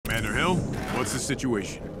What's the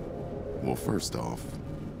situation? Well, first off,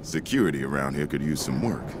 security around here could use some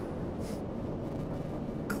work.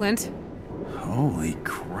 Clint? Holy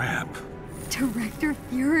crap. Director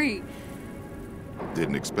Fury!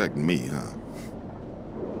 Didn't expect me, huh?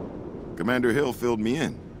 Commander Hill filled me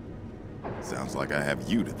in. Sounds like I have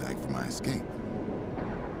you to thank for my escape.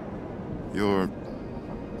 Your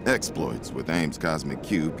exploits with AIM's Cosmic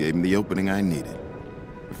Cube gave me the opening I needed.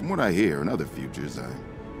 But from what I hear in other futures, I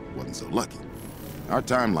wasn't so lucky. Our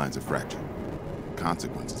timelines are fractured,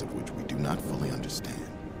 consequences of which we do not fully understand.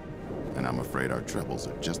 And I'm afraid our troubles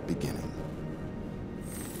are just beginning.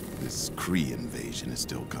 This Kree invasion is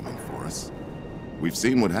still coming for us. We've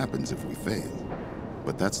seen what happens if we fail,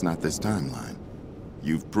 but that's not this timeline.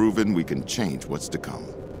 You've proven we can change what's to come.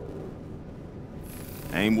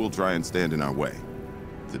 AIM will try and stand in our way.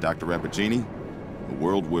 To Dr. Rappaccini, a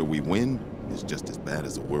world where we win is just as bad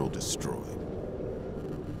as a world destroyed.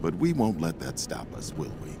 But we won't let that stop us,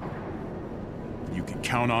 will we? You can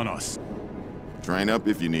count on us. Train up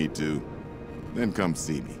if you need to, then come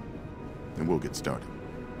see me, and we'll get started.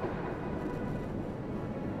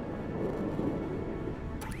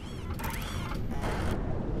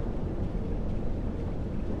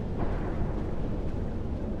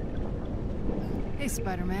 Hey,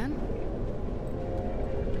 Spider-Man.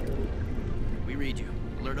 We read you.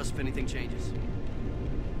 Alert us if anything changes.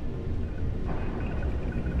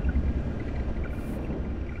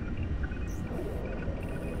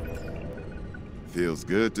 Feels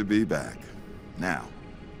good to be back. Now,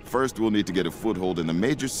 first we'll need to get a foothold in the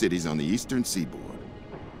major cities on the eastern seaboard.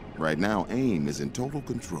 Right now, AIM is in total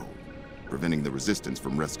control, preventing the Resistance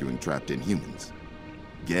from rescuing trapped Inhumans.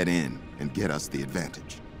 Get in and get us the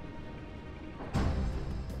advantage.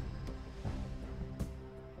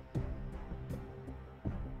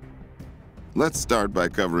 Let's start by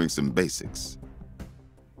covering some basics.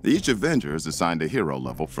 Each Avenger is assigned a hero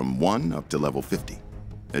level from 1 up to level 50.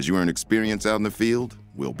 As you earn experience out in the field,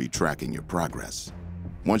 we'll be tracking your progress.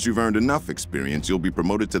 Once you've earned enough experience, you'll be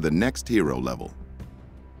promoted to the next hero level.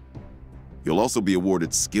 You'll also be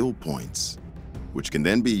awarded skill points, which can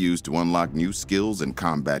then be used to unlock new skills and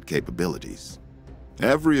combat capabilities.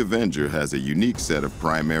 Every Avenger has a unique set of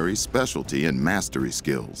primary, specialty, and mastery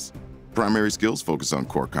skills. Primary skills focus on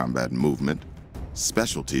core combat and movement.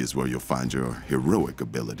 Specialty is where you'll find your heroic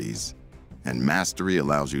abilities. And mastery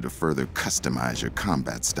allows you to further customize your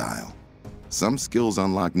combat style. Some skills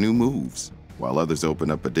unlock new moves, while others open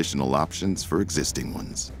up additional options for existing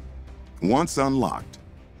ones. Once unlocked,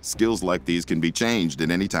 skills like these can be changed at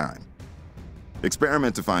any time.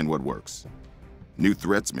 Experiment to find what works. New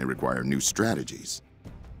threats may require new strategies.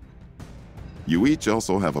 You each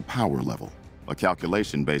also have a power level, a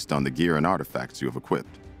calculation based on the gear and artifacts you have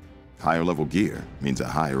equipped. Higher level gear means a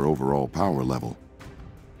higher overall power level.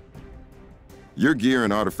 Your gear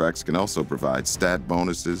and artifacts can also provide stat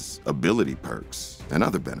bonuses, ability perks, and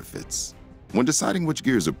other benefits. When deciding which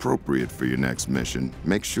gear is appropriate for your next mission,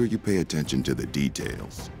 make sure you pay attention to the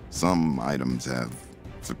details. Some items have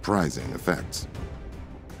surprising effects.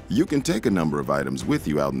 You can take a number of items with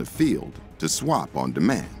you out in the field to swap on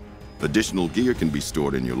demand. Additional gear can be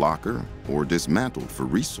stored in your locker or dismantled for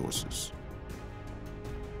resources.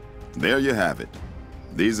 There you have it.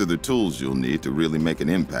 These are the tools you'll need to really make an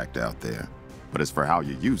impact out there. But as for how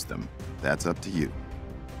you use them, that's up to you.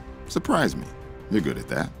 Surprise me. You're good at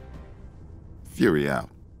that. Fury out.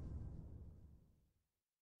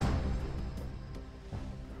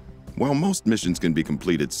 While most missions can be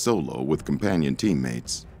completed solo with companion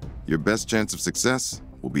teammates, your best chance of success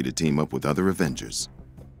will be to team up with other Avengers.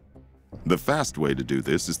 The fast way to do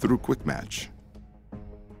this is through Quick Match.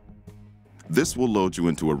 This will load you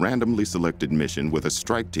into a randomly selected mission with a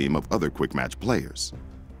strike team of other Quick Match players.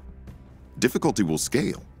 Difficulty will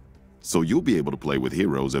scale, so you'll be able to play with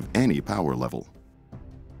heroes of any power level.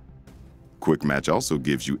 Quick Match also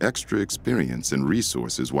gives you extra experience and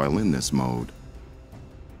resources while in this mode.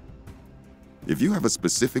 If you have a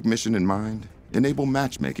specific mission in mind, enable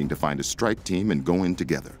matchmaking to find a strike team and go in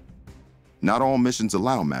together. Not all missions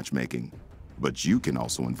allow matchmaking, but you can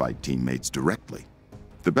also invite teammates directly.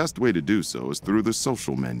 The best way to do so is through the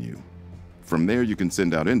social menu. From there, you can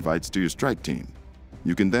send out invites to your strike team.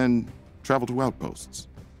 You can then travel to outposts,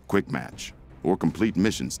 Quick Match, or complete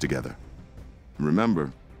missions together.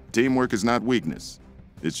 Remember, teamwork is not weakness.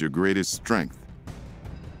 It's your greatest strength.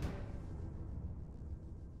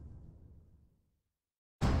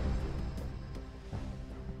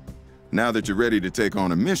 Now that you're ready to take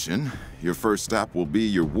on a mission, your first stop will be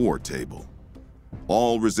your war table.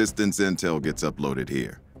 All Resistance intel gets uploaded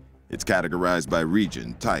here. It's categorized by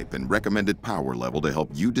region, type, and recommended power level to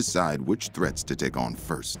help you decide which threats to take on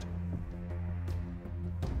first.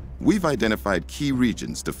 We've identified key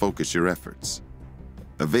regions to focus your efforts.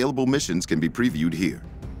 Available missions can be previewed here,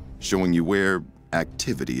 showing you where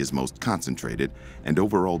activity is most concentrated and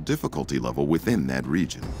overall difficulty level within that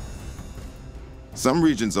region. Some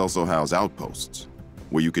regions also house outposts,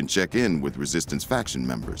 where you can check in with Resistance faction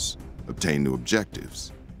members, obtain new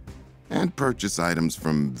objectives, and purchase items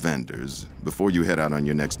from vendors before you head out on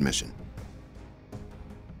your next mission.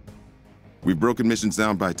 We've broken missions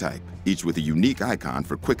down by type, each with a unique icon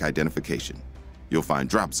for quick identification. You'll find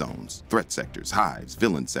drop zones, threat sectors, hives,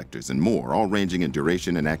 villain sectors, and more, all ranging in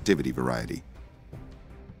duration and activity variety.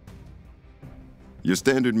 Your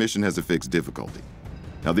standard mission has a fixed difficulty.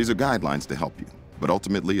 Now, these are guidelines to help you, but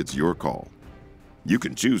ultimately it's your call. You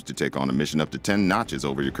can choose to take on a mission up to 10 notches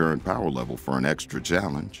over your current power level for an extra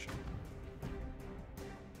challenge.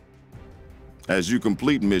 As you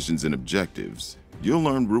complete missions and objectives, you'll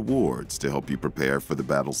earn rewards to help you prepare for the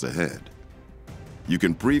battles ahead. You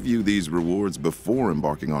can preview these rewards before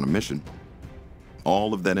embarking on a mission.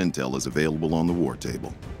 All of that intel is available on the war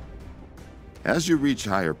table. As you reach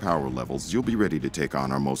higher power levels, you'll be ready to take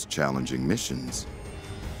on our most challenging missions.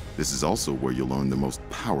 This is also where you'll earn the most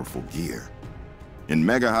powerful gear. In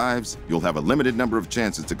Mega Hives, you'll have a limited number of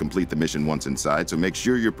chances to complete the mission once inside, so make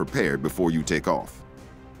sure you're prepared before you take off.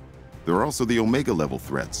 There are also the Omega level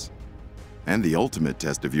threats, and the ultimate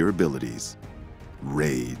test of your abilities,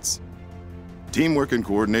 raids. Teamwork and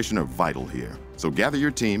coordination are vital here, so gather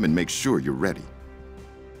your team and make sure you're ready.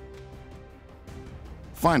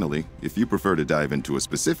 Finally, if you prefer to dive into a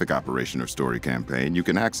specific operation or story campaign, you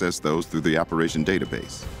can access those through the operation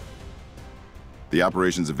database. The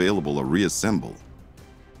operations available are Reassemble,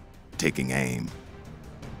 Taking Aim,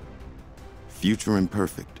 Future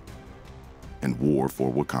Imperfect, and War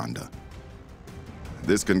for Wakanda.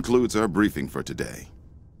 This concludes our briefing for today.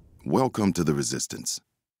 Welcome to the Resistance.